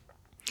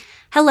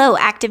Hello,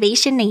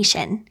 Activation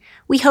Nation.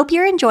 We hope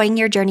you're enjoying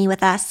your journey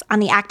with us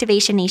on the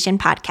Activation Nation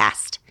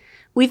podcast.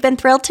 We've been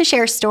thrilled to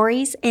share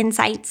stories,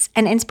 insights,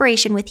 and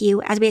inspiration with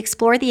you as we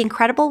explore the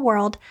incredible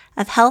world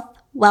of health,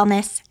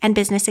 wellness, and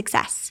business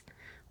success.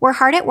 We're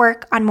hard at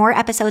work on more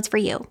episodes for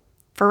you.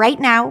 For right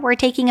now, we're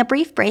taking a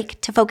brief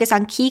break to focus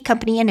on key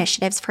company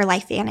initiatives for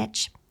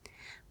LifeVantage.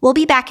 We'll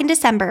be back in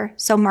December,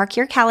 so mark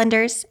your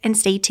calendars and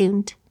stay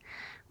tuned.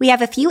 We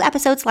have a few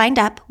episodes lined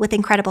up with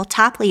incredible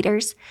top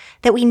leaders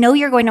that we know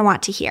you're going to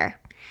want to hear.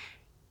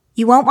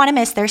 You won't want to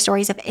miss their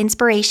stories of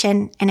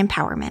inspiration and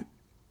empowerment.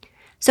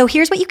 So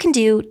here's what you can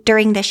do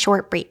during this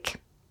short break.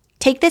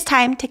 Take this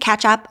time to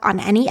catch up on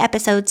any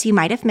episodes you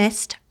might have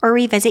missed or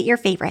revisit your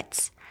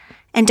favorites.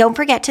 And don't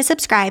forget to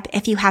subscribe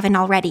if you haven't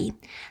already,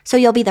 so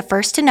you'll be the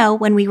first to know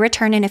when we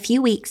return in a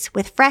few weeks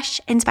with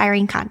fresh,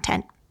 inspiring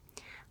content.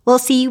 We'll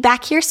see you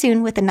back here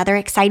soon with another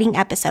exciting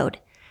episode.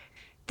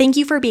 Thank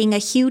you for being a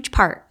huge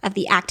part of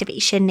the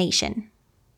Activation Nation.